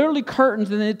and there were literally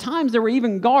curtains. And at times there were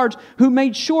even guards who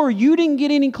made sure you didn't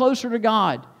get any closer to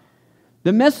God.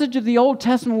 The message of the Old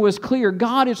Testament was clear.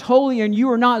 God is holy and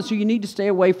you are not, so you need to stay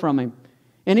away from Him.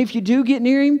 And if you do get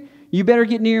near Him, you better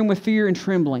get near Him with fear and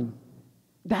trembling.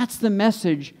 That's the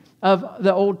message of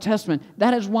the Old Testament.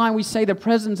 That is why we say the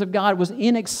presence of God was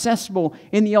inaccessible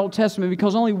in the Old Testament,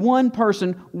 because only one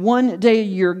person, one day a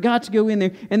year, got to go in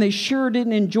there, and they sure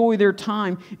didn't enjoy their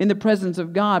time in the presence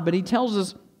of God. But He tells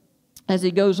us as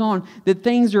he goes on that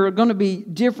things are going to be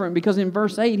different, because in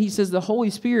verse 8 he says the Holy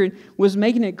Spirit was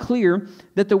making it clear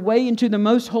that the way into the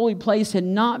most holy place had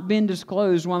not been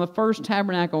disclosed while the first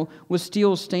tabernacle was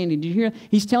still standing. Do you hear?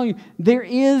 He's telling you there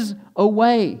is a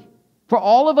way. For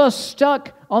all of us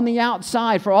stuck on the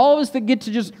outside, for all of us that get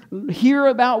to just hear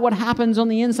about what happens on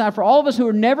the inside, for all of us who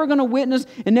are never going to witness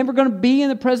and never going to be in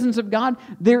the presence of God,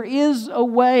 there is a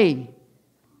way.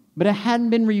 But it hadn't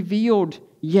been revealed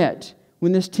yet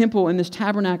when this temple and this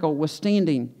tabernacle was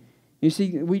standing. You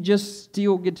see, we just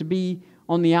still get to be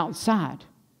on the outside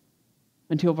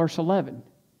until verse 11.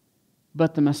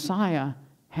 But the Messiah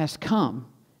has come.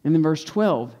 And in verse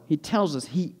 12, he tells us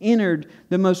He entered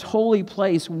the most holy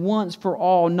place once for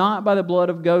all, not by the blood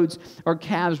of goats or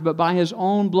calves, but by His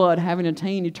own blood, having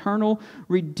attained eternal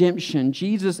redemption.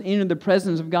 Jesus entered the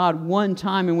presence of God one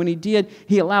time, and when He did,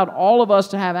 He allowed all of us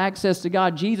to have access to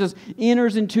God. Jesus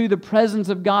enters into the presence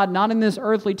of God, not in this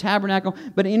earthly tabernacle,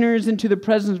 but enters into the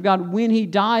presence of God when He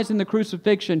dies in the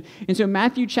crucifixion. And so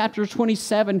Matthew chapter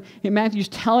 27, Matthew's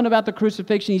telling about the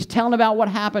crucifixion. He's telling about what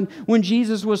happened when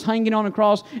Jesus was hanging on a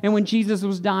cross and when Jesus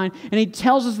was dying. And he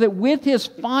tells us that with His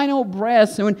final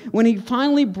breath, and when He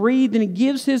finally breathed and He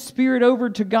gives His Spirit over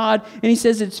to God, and He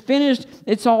says it's finished,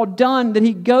 it's all done, that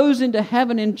He goes into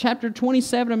heaven. In chapter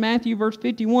 27 of Matthew, verse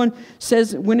 51,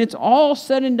 says when it's all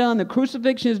said and done, the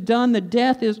crucifixion is done, the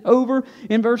death is over.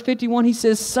 In verse 51, he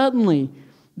says, suddenly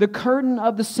the curtain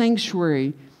of the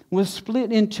sanctuary was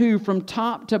split in two from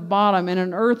top to bottom, and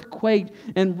an earthquake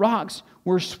and rocks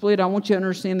were split. I want you to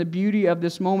understand the beauty of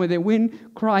this moment, that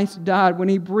when Christ died, when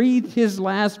He breathed His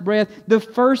last breath, the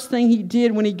first thing He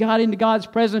did when He got into God's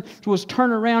presence was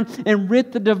turn around and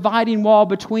rip the dividing wall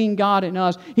between God and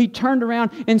us. He turned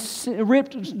around and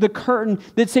ripped the curtain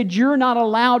that said, you're not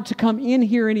allowed to come in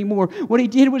here anymore. What He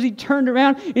did was He turned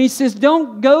around and He says,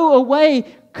 don't go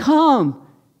away. Come.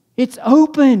 It's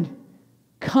open.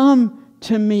 Come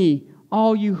to me,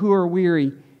 all you who are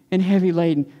weary and heavy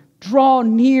laden. Draw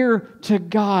near to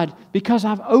God because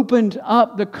I've opened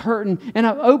up the curtain and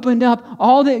I've opened up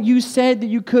all that you said that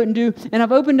you couldn't do, and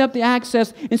I've opened up the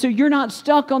access, and so you're not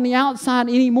stuck on the outside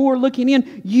anymore looking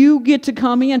in. You get to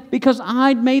come in because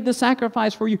I made the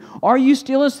sacrifice for you. Are you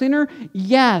still a sinner?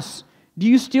 Yes. Do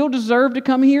you still deserve to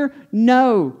come here?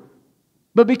 No.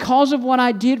 But because of what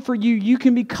I did for you, you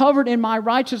can be covered in my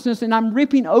righteousness, and I'm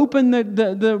ripping open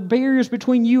the barriers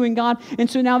between you and God. And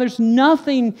so now there's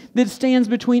nothing that stands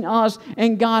between us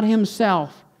and God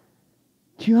Himself.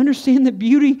 Do you understand the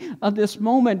beauty of this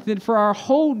moment? That for our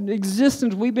whole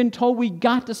existence, we've been told we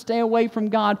got to stay away from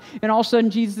God. And all of a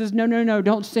sudden Jesus says, no,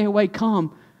 don't stay away.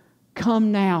 Come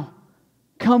now.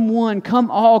 Come one,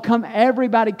 come all, come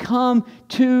everybody. Come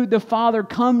to the Father.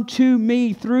 Come to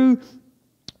me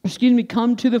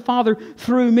come to the Father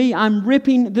through me. I'm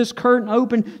ripping this curtain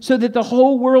open so that the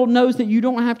whole world knows that you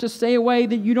don't have to stay away,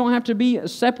 that you don't have to be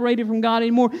separated from God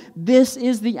anymore. This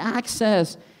is the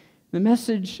access. The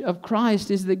message of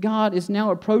Christ is that God is now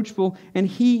approachable, and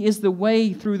He is the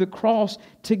way through the cross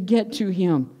to get to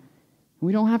Him.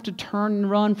 We don't have to turn and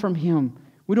run from Him.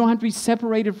 We don't have to be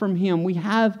separated from Him. We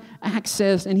have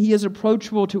access, and He is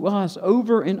approachable to us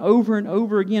over and over and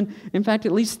over again. In fact,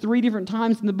 at least 3 different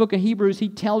times in the book of Hebrews, he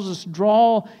tells us,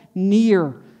 draw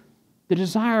near. The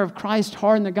desire of Christ's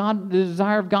heart and the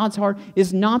desire of God's heart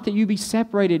is not that you be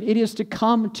separated. It is to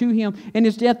come to Him. And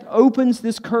His death opens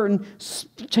this curtain,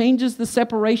 changes the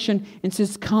separation, and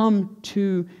says, come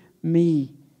to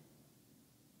me.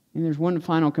 And there's one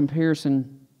final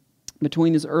comparison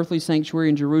between this earthly sanctuary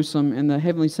in Jerusalem and the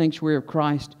heavenly sanctuary of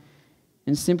Christ.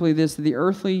 And simply this, the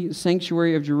earthly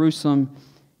sanctuary of Jerusalem,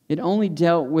 it only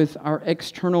dealt with our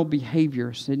external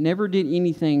behaviors. It never did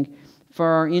anything for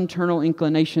our internal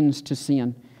inclinations to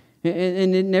sin.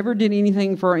 And it never did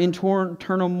anything for our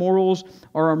internal morals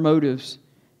or our motives.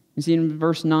 You see, in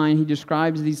verse 9, he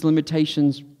describes these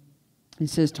limitations. He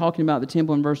says, talking about the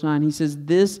temple in verse 9, he says,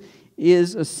 this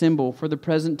is a symbol for the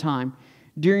present time,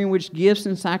 during which gifts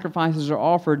and sacrifices are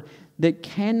offered that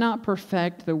cannot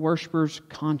perfect the worshiper's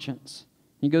conscience.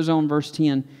 He goes on in verse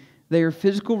 10. They are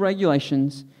physical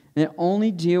regulations that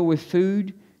only deal with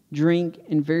food, drink,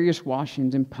 and various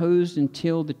washings imposed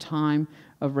until the time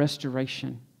of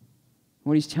restoration.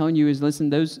 What he's telling you is, listen,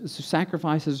 those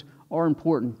sacrifices are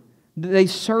important. They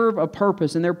serve a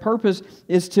purpose, and their purpose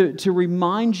is to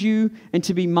remind you and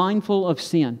to be mindful of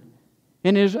sin.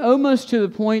 And it is almost to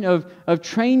the point of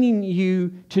training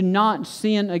you to not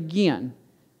sin again.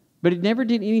 But it never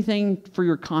did anything for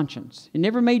your conscience. It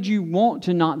never made you want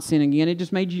to not sin again. It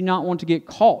just made you not want to get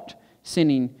caught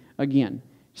sinning again.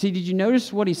 See, did you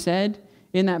notice what he said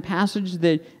in that passage?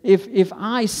 That if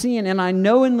I sin and I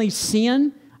knowingly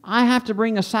sin, I have to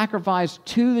bring a sacrifice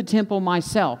to the temple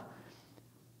myself.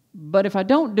 But if I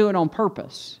don't do it on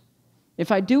purpose,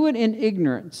 if I do it in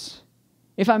ignorance,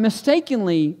 if I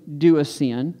mistakenly do a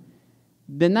sin,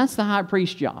 then that's the high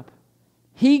priest's job.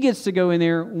 He gets to go in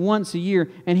there once a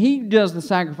year, and he does the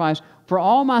sacrifice for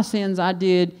all my sins I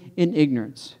did in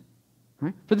ignorance.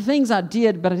 Right? For the things I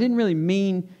did, but I didn't really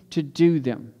mean to do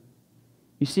them.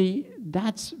 You see,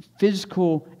 that's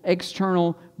physical,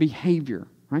 external behavior.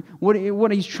 Right?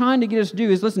 What he's trying to get us to do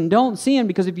is, listen, don't sin,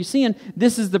 because if you sin,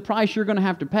 this is the price you're going to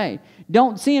have to pay.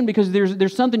 Don't sin because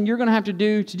there's something you're going to have to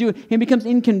do it. It becomes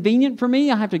inconvenient for me.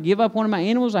 I have to give up one of my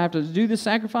animals. I have to do this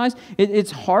sacrifice.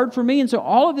 It's hard for me. And so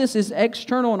all of this is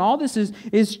external, and all this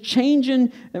is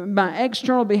changing my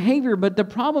external behavior. But the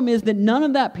problem is that none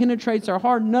of that penetrates our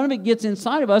heart. None of it gets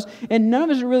inside of us, and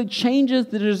none of it really changes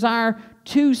the desire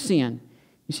to sin.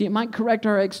 You see, it might correct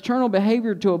our external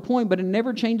behavior to a point, but it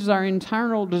never changes our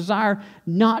internal desire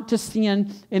not to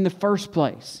sin in the first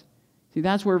place. See,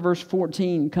 that's where verse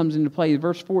 14 comes into play.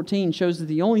 Verse 14 shows that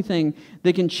the only thing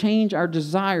that can change our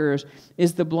desires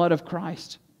is the blood of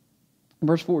Christ.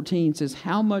 Verse 14 says,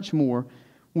 how much more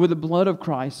will the blood of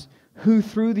Christ, who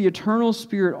through the eternal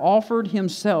Spirit offered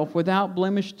Himself without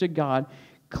blemish to God,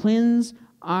 cleanse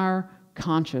our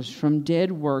conscience from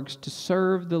dead works to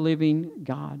serve the living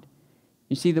God?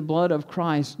 You see, the blood of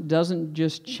Christ doesn't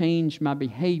just change my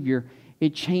behavior,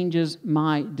 it changes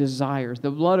my desires.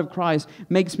 The blood of Christ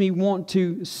makes me want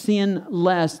to sin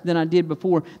less than I did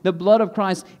before. The blood of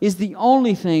Christ is the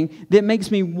only thing that makes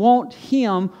me want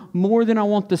Him more than I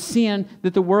want the sin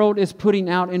that the world is putting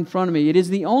out in front of me. It is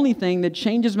the only thing that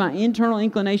changes my internal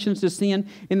inclinations to sin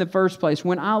in the first place.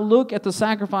 When I look at the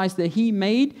sacrifice that He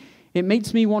made, it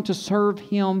makes me want to serve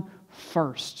Him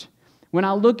first. When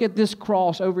I look at this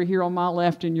cross over here on my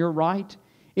left and your right,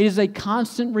 it is a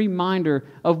constant reminder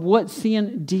of what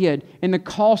sin did and the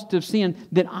cost of sin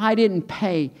that I didn't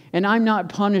pay and I'm not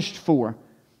punished for.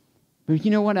 But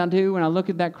you know what I do when I look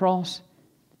at that cross?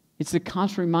 It's a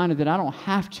constant reminder that I don't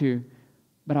have to,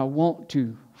 but I want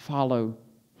to follow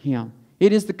Him.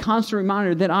 It is the constant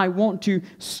reminder that I want to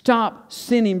stop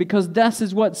sinning, because this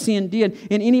is what sin did.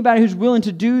 And anybody who's willing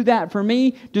to do that for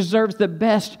me deserves the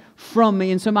best from me.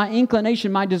 And so my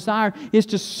inclination, my desire is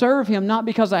to serve Him, not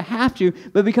because I have to,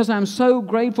 but because I'm so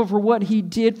grateful for what He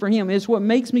did for Him. It's what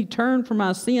makes me turn from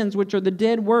my sins, which are the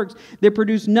dead works that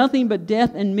produce nothing but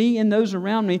death in me and those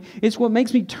around me. It's what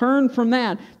makes me turn from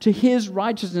that to His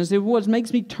righteousness. It's what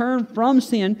makes me turn from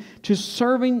sin to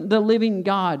serving the living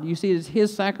God. You see, it's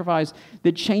His sacrifice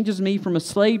that changes me from a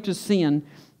slave to sin,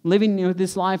 living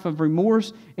this life of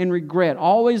remorse and regret,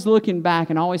 always looking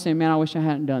back and always saying, man, I wish I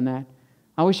hadn't done that.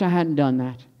 I wish I hadn't done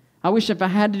that. I wish if I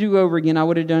had to do over again, I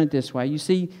would have done it this way. You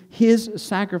see, His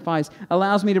sacrifice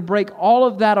allows me to break all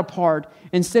of that apart.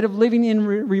 Instead of living in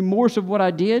remorse of what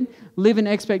I did, live in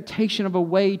expectation of a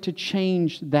way to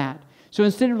change that. So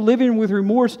instead of living with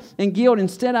remorse and guilt,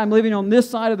 instead I'm living on this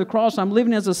side of the cross. I'm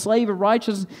living as a slave of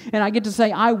righteousness, and I get to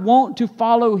say, I want to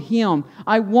follow Him.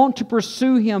 I want to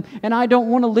pursue Him, and I don't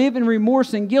want to live in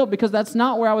remorse and guilt, because that's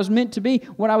not where I was meant to be.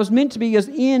 What I was meant to be is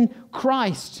in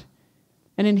Christ.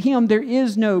 And in Him there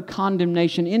is no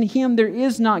condemnation. In Him there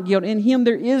is not guilt. In Him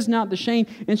there is not the shame.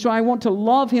 And so I want to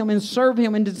love Him and serve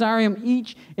Him and desire Him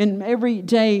each and every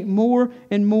day more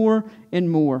and more and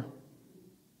more.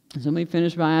 So let me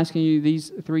finish by asking you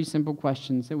these 3 simple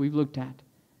questions that we've looked at.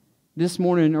 This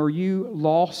morning, are you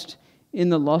lost in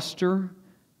the luster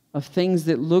of things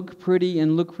that look pretty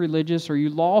and look religious? Are you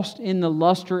lost in the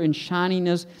luster and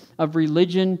shininess of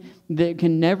religion that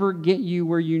can never get you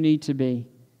where you need to be?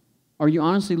 Are you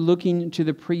honestly looking to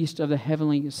the priest of the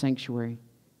heavenly sanctuary?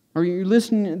 Are you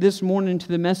listening this morning to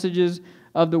the messages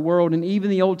of the world and even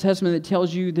the Old Testament that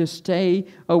tells you to stay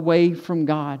away from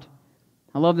God?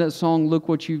 I love that song, Look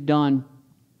What You've Done,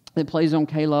 that plays on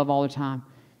K-Love all the time.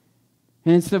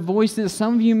 And it's the voice that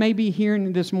some of you may be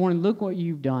hearing this morning. Look what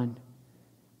you've done.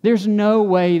 There's no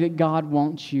way that God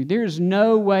wants you. There's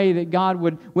no way that God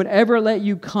would ever let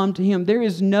you come to Him. There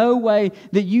is no way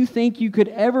that you think you could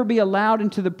ever be allowed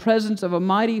into the presence of a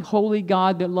mighty, holy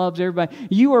God that loves everybody.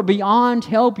 You are beyond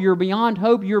help. You're beyond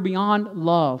hope. You're beyond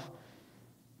love.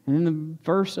 And then the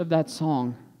verse of that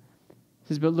song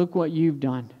says, but look what you've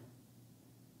done.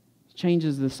 It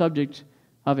changes the subject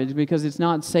of it, because it's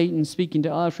not Satan speaking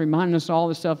to us, reminding us of all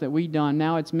the stuff that we've done.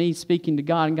 Now it's me speaking to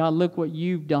God, and God, look what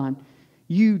you've done.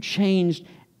 You changed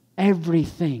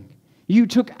everything. You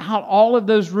took out all of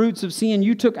those roots of sin.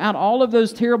 You took out all of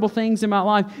those terrible things in my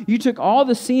life. You took all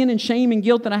the sin and shame and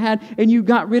guilt that I had, and you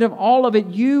got rid of all of it.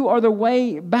 You are the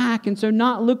way back. And so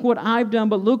not look what I've done,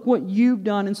 but look what you've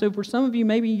done. And so for some of you,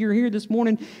 maybe you're here this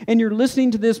morning and you're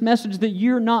listening to this message that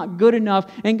you're not good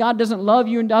enough, and God doesn't love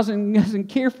you and doesn't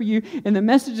care for you. And the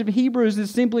message of Hebrews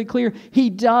is simply clear. He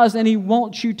does, and He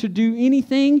wants you to do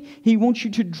anything. He wants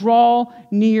you to draw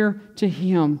near to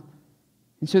Him.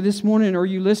 And so this morning, are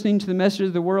you listening to the message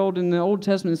of the world in the Old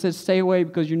Testament that says, stay away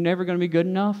because you're never going to be good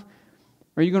enough?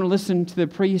 Or are you going to listen to the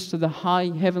priest of the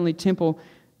high heavenly temple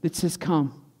that says,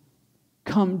 come,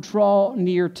 draw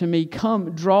near to me.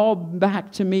 Come, draw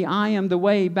back to me. I am the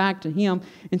way back to Him.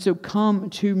 And so come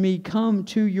to me. Come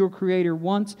to your Creator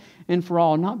once and for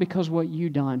all. Not because of what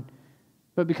you've done,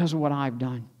 but because of what I've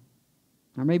done.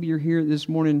 Or maybe you're here this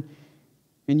morning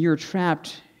and you're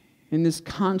trapped in this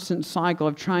constant cycle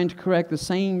of trying to correct the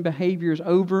same behaviors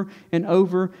over and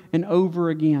over and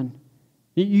over again.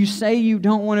 You say you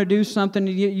don't want to do something,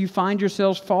 and yet you find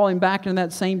yourselves falling back into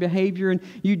that same behavior, and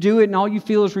you do it, and all you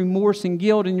feel is remorse and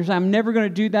guilt, and you're saying, I'm never going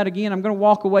to do that again. I'm going to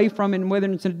walk away from it, and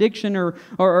whether it's an addiction or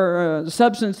a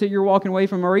substance that you're walking away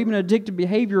from, or even an addictive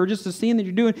behavior, or just a sin that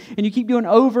you're doing, and you keep doing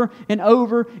over and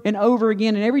over and over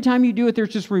again, and every time you do it,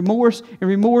 there's just remorse and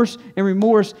remorse and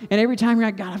remorse, and every time you're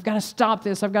like, God, I've got to stop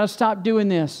this. I've got to stop doing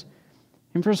this.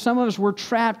 And for some of us, we're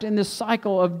trapped in this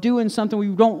cycle of doing something we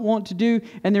don't want to do,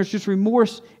 and there's just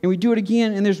remorse, and we do it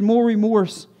again, and there's more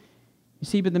remorse. You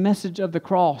see, but the message of the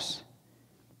cross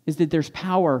is that there's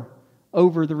power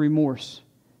over the remorse.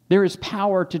 There is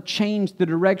power to change the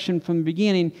direction from the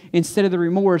beginning instead of the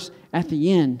remorse at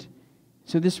the end.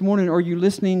 So this morning, are you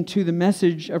listening to the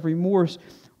message of remorse,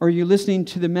 or are you listening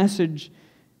to the message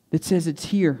that says it's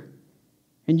here,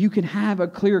 and you can have a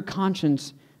clear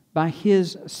conscience by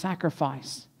His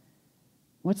sacrifice?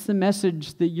 What's the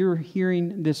message that you're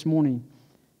hearing this morning?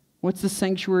 What's the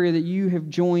sanctuary that you have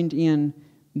joined in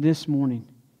this morning?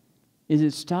 Is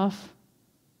it stuff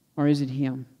or is it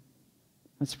Him?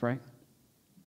 Let's pray.